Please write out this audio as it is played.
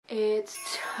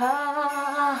It's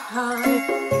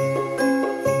time.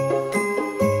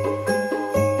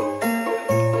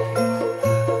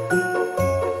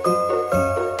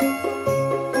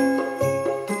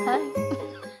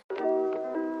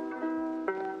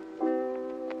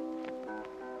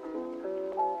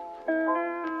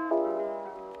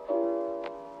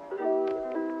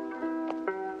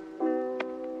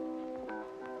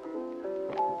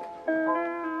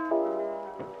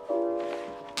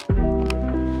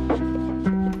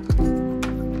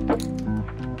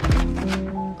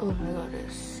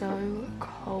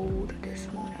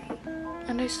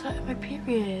 I started my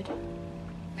period.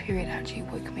 Period actually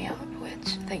woke me up,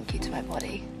 which thank you to my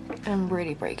body. I'm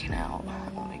really breaking out.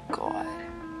 Oh my god.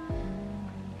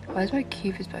 Why is my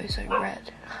cupid's bow so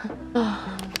red?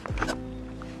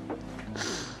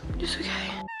 It's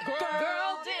okay.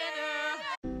 Girl dinner.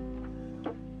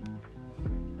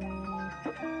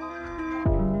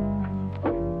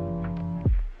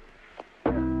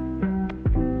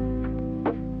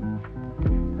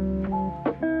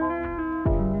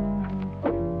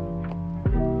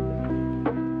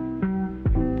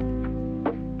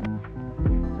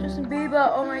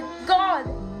 Oh my god!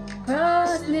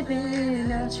 Oh,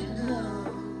 slipping out your love.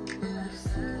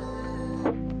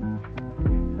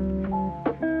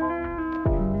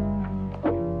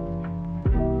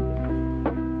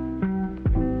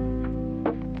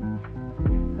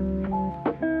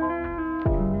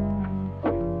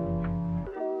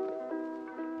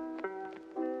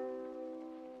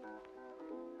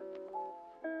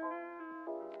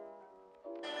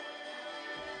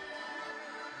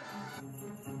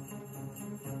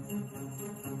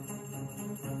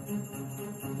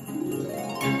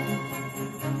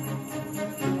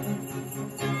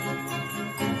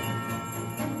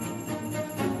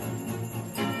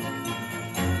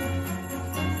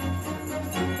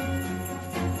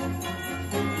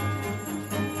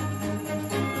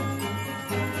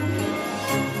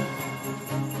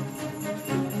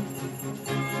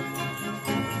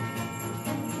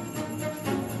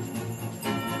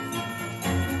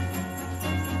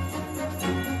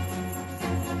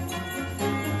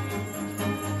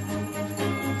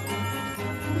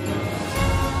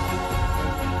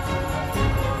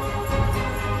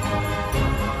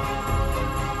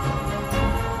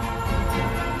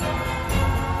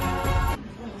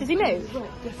 Does he know?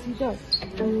 Yes, he does.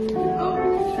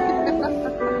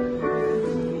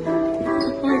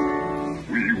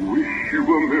 We wish you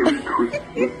a Merry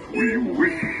Christmas. We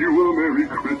wish you a Merry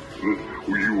Christmas.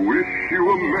 We wish you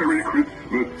a Merry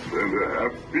Christmas and a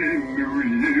Happy New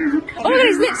Year. Oh my god,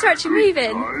 his lips are actually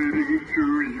moving. Tidings to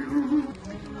you.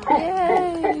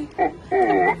 Yay.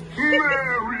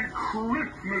 Merry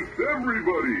Christmas,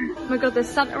 everybody. Oh my god, there's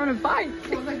Santa on a bike.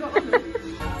 What have I got on him?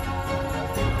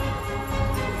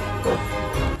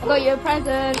 I got you a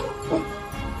present.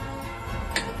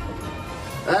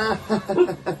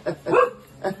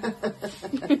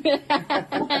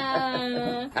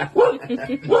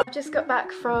 I just got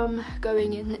back from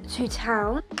going into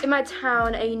town. In my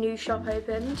town, a new shop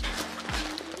opened.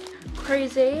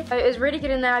 Crazy. It was really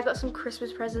good in there. I got some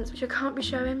Christmas presents, which I can't be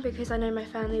showing because I know my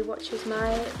family watches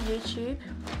my YouTube.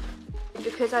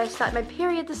 Because I started my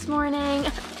period this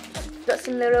morning. Got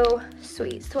some little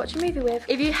sweets to watch a movie with.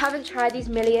 If you haven't tried these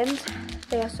Millions,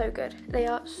 they are so good. They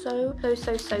are so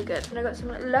good. And I got some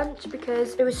lunch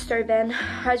because it was so thin.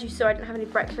 As you saw, I didn't have any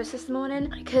breakfast this morning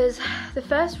because the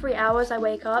first 3 hours I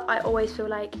wake up, I always feel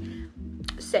like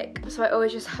sick. So I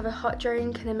always just have a hot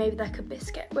drink and then maybe like a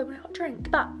biscuit with my hot drink.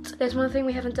 But there's one thing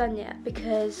we haven't done yet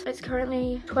because it's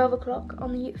currently 12 o'clock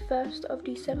on the 1st of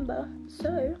December.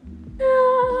 So,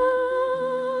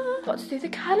 got to do the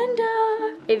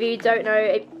calendar. If you don't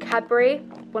know, Cadbury,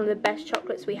 one of the best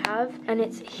chocolates we have, and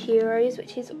it's Heroes,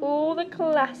 which is all the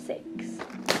classics.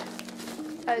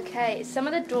 Okay, some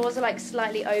of the doors are like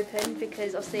slightly open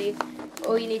because obviously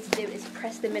all you need to do is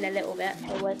press them in a little bit.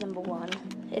 Okay, where's number one?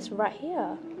 It's right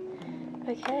here.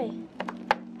 Okay.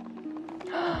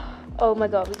 Oh my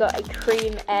god, we got a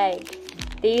cream egg.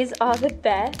 These are the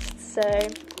best, so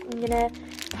I'm gonna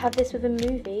have this with a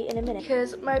movie in a minute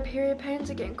because my period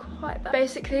pains are getting quite bad.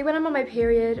 Basically, when I'm on my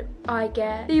period, I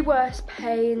get the worst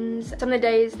pains. Some of the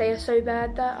days they are so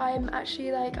bad that I'm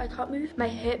actually like, I can't move. My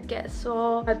hip gets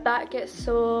sore, my back gets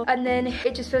sore, and then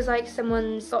it just feels like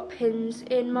someone's got pins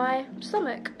in my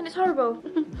stomach, and it's horrible.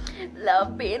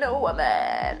 Love being a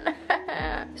woman.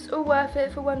 It's all worth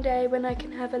it for one day when I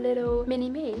can have a little mini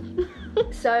me.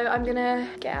 So I'm gonna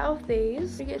get out of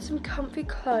these, get some comfy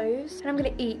clothes, and I'm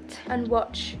gonna eat and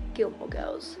watch Gilmore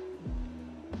Girls.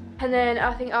 And then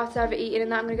I think after I've eaten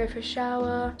and that, I'm gonna go for a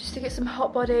shower just to get some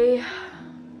hot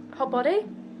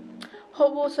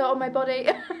hot water on my body.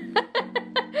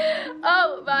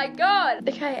 Oh my god.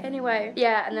 Okay, anyway.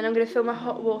 Yeah, and then I'm gonna fill my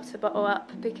hot water bottle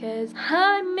up because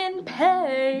I'm in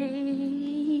pain.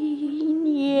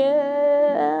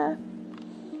 Yeah.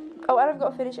 Oh, and I've got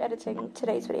to finish editing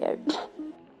today's video.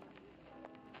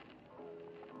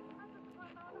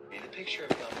 The picture of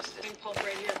the pulp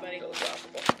right here, buddy.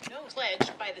 No pledge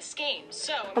by the scheme.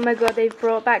 So. Oh my god, they've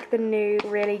brought back the new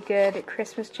really good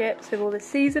Christmas chips with all the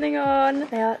seasoning on.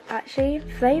 They are actually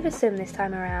flavoursome this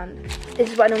time around.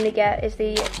 This is what I normally get, is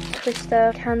the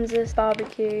Twister Kansas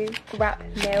barbecue wrap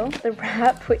meal. The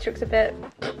wrap, which looks a bit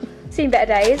seen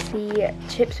better days. The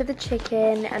chips with the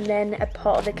chicken, and then a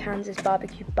pot of the Kansas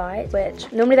barbecue bites, which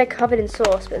normally they're covered in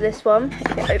sauce, but this one,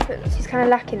 if it opens, it's kind of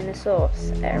lacking in the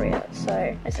sauce area,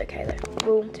 so it's okay though.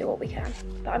 We'll do what we can.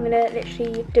 But I'm gonna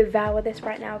literally devour this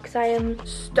right now because I am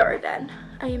starving.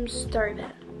 I am starving.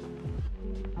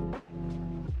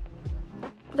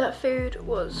 That food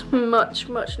was much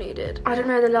needed. I don't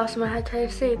know the last time I had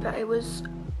KFC, but it was,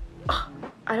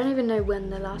 I don't even know when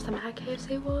the last time I had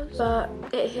KFC was, but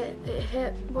it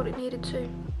hit what it needed to.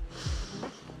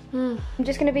 I'm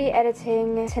just going to be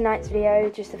editing tonight's video,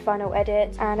 just the final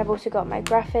edit, and I've also got my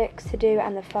graphics to do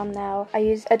and the thumbnail. I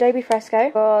use Adobe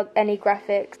Fresco for any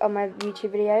graphics on my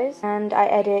YouTube videos, and I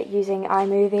edit using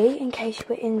iMovie in case you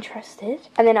were interested.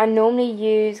 And then I normally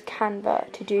use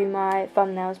Canva to do my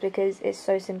thumbnails because it's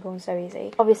so simple and so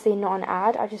easy. Obviously not an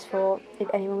ad, I just thought if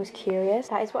anyone was curious,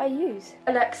 that is what I use.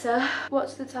 Alexa,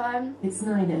 what's the time? It's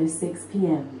 9:06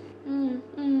 p.m.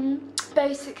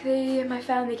 Basically, my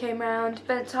family came round,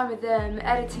 spent time with them.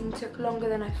 Editing took longer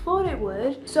than I thought it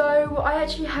would, so I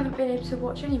actually haven't been able to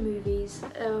watch any movies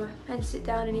and sit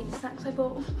down and eat the snacks I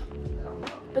bought.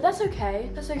 But that's okay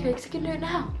because I can do it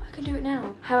now. I can do it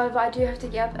now. However, I do have to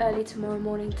get up early tomorrow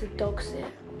morning to dog sit.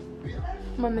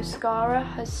 My mascara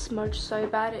has smudged so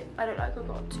bad, I don't like I've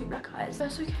got 2 black eyes.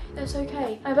 That's okay, that's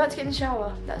okay. I'm about to get in the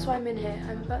shower, that's why I'm in here.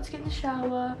 I'm about to get in the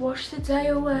shower, wash the day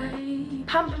away,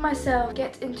 pamper myself,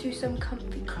 get into some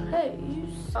comfy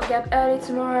clothes. I'll get up early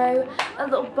tomorrow, a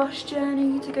little bus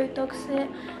journey to go dog sit,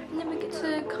 and then we get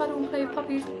to cuddle and play with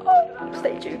puppies. Oh,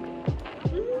 stay tuned.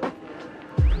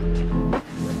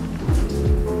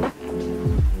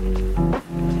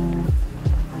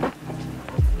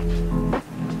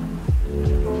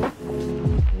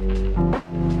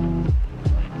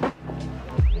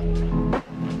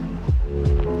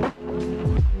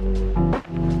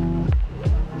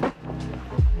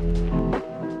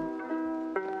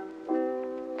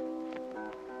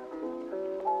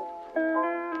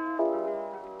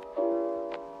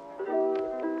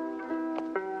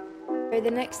 The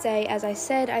next day, as I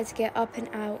said, I had to get up and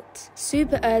out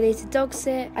super early to dog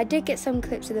sit. I did get some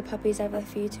clips of the puppies over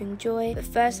for you to enjoy, but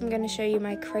first I'm going to show you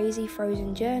my crazy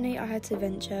frozen journey I had to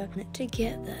venture to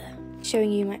get there.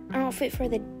 Showing you my outfit for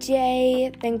the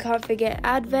day, then can't forget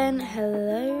Advent.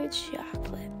 Hello,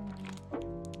 chocolate.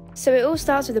 So it all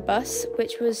starts with the bus,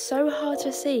 which was so hard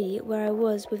to see where I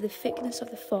was with the thickness of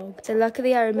the fog. So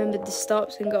luckily I remembered the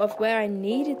stops and got off where I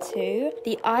needed to.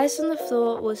 The ice on the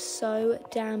floor was so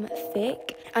damn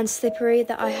thick and slippery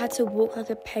that I had to walk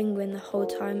like a penguin the whole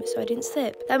time so I didn't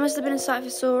slip. That must have been a sight for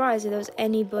sore eyes if there was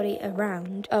anybody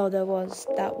around. Oh, there was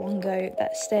that one goat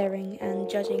that's staring and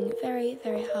judging very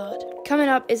hard. Coming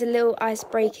up is a little ice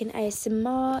breaking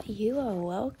ASMR. You are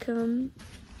welcome.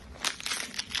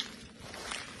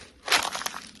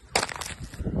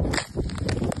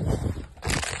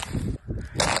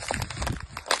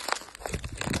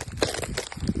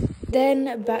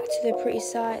 Then back to the pretty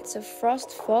sights of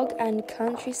frost, fog and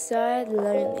countryside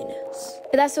loneliness.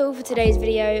 But that's all for today's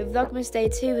video. Vlogmas Day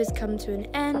 2 has come to an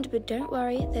end, but don't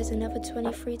worry, there's another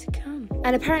 23 to come.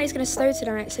 And apparently it's going to snow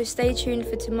tonight, so stay tuned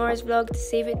for tomorrow's vlog to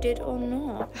see if it did or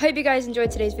not. I hope you guys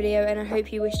enjoyed today's video, and I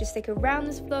hope you wish to stick around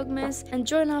this Vlogmas and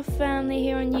join our family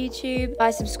here on YouTube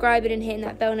by subscribing and hitting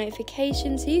that bell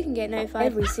notification so you can get notified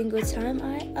every single time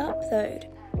I upload.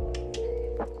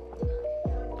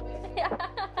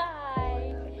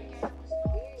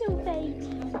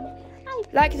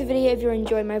 Like the video if you're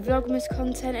enjoying my Vlogmas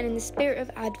content, and in the spirit of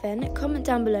Advent, comment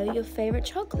down below your favourite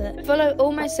chocolate. Follow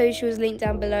all my socials linked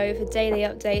down below for daily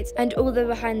updates and all the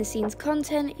behind the scenes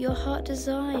content your heart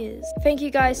desires. Thank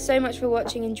you guys so much for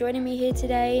watching and joining me here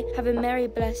today. Have a merry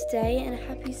blessed day and a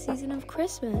happy season of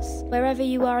Christmas, wherever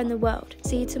you are in the world.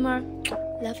 See you tomorrow.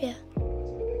 Love ya.